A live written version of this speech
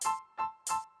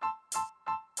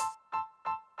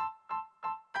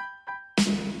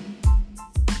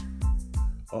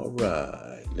All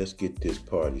right, let's get this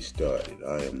party started.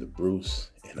 I am the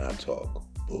Bruce, and I talk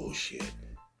bullshit.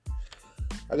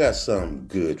 I got something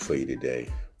good for you today.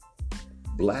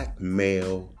 Black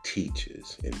male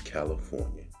teachers in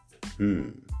California.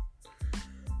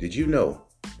 Did you know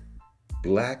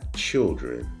black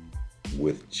children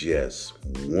with just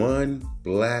one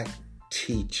black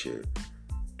teacher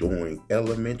during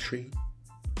elementary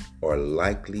are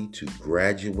likely to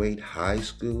graduate high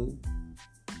school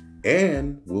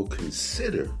and will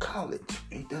consider college?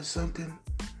 Ain't that something?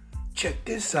 Check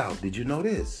this out. Did you know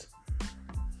this?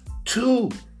 2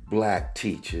 black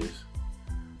teachers,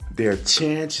 their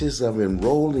chances of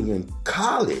enrolling in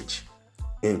college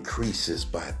increases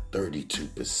by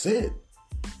 32%.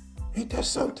 Ain't that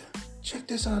something? Check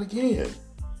this out again.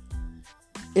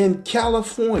 In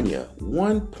California,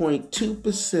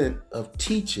 1.2% of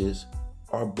teachers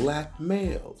are black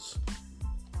males.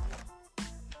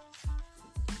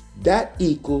 That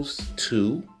equals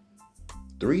to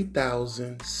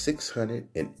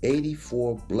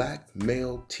 3,684 black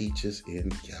male teachers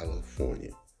in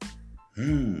California.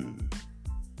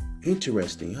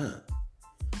 Interesting, huh?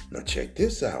 Now check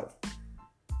this out.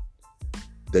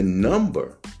 The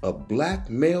number of black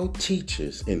male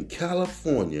teachers in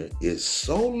California is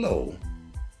so low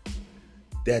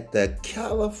that the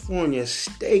California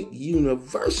State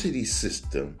University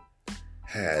system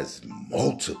has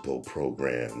multiple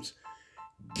programs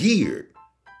geared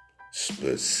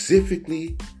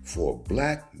specifically for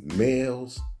black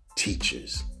males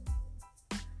teachers.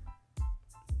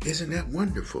 Isn't that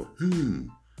wonderful?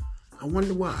 I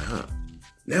wonder why, huh?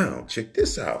 Now, check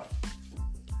this out.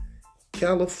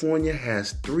 California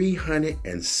has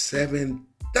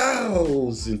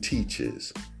 307,000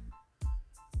 teachers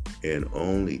and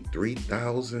only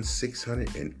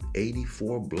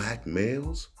 3,684 black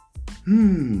males?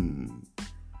 Now,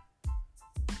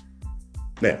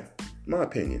 my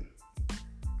opinion.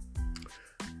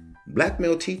 Black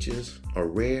male teachers are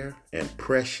rare and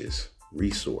precious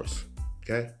resource,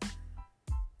 okay?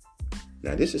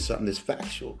 Now, this is something that's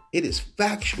factual. It is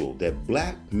factual that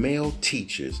black male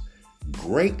teachers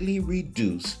greatly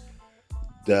reduce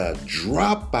the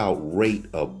dropout rate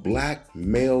of black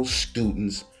male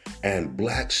students and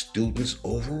black students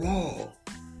overall.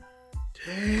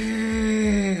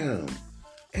 Damn.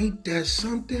 Ain't that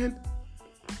something?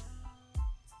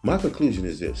 My conclusion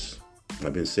is this.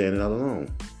 I've been saying it all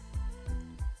along.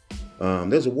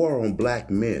 There's a war on black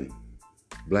men.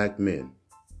 Black men.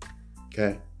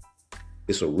 Okay?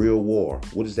 It's a real war.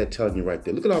 What is that telling you right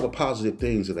there? Look at all the positive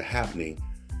things that are happening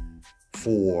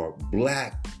for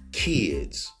black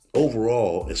kids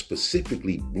overall, and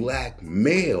specifically black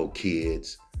male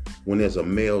kids when there's a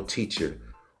male teacher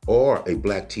or a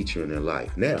black teacher in their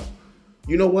life. Now,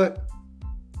 you know what?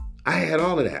 I had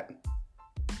all of that.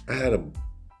 I had a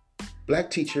black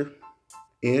teacher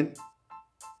in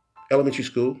elementary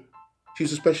school. She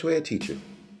was a special ed teacher.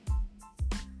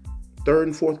 3rd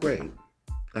and 4th grade,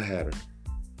 I had her.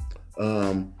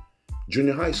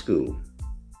 Junior high school,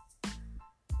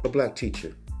 a black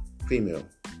teacher, female.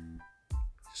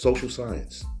 Social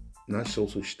science, not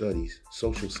social studies,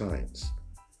 social science.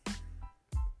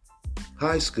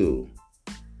 High school,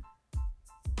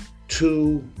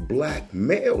 2 black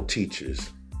male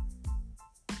teachers.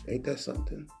 Ain't that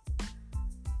something?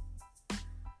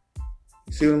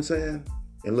 You see what I'm saying?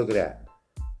 And look at that.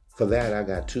 For that, I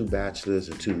got 2 bachelor's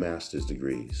and 2 master's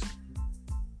degrees.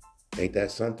 Ain't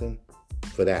that something?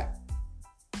 For that.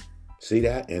 See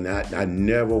that? And I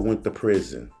never went to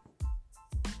prison.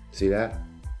 See that?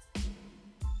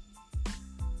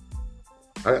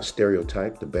 I got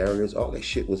stereotyped, the barriers, all that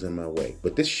shit was in my way.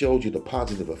 But this shows you the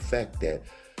positive effect that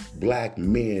black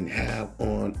men have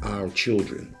on our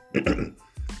children. And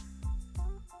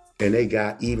they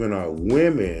got even our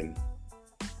women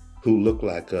who look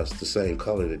like us, the same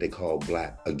color that they call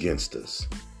black, against us.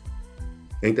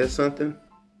 Ain't that something?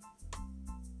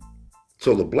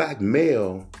 So the black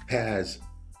male has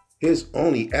his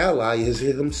only ally is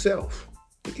himself.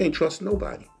 He can't trust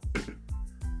nobody.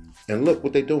 And look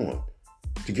what they're doing.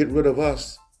 To get rid of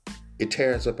us, it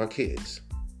tears up our kids.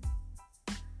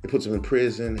 It puts them in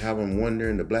prison, have them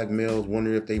wondering, the black males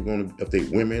wondering if they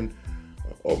women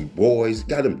or boys,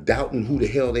 got them doubting who the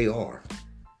hell they are.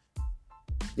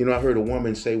 You know, I heard a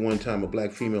woman say one time, a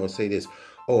black female say this,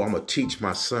 "Oh, I'm going to teach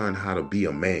my son how to be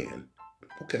a man."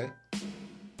 Okay.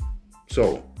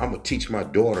 So I'm going to teach my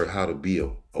daughter how to be a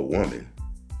woman.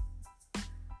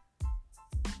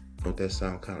 Don't that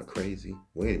sound kind of crazy?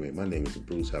 Well, anyway, my name is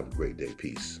Bruce. Have a great day.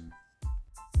 Peace.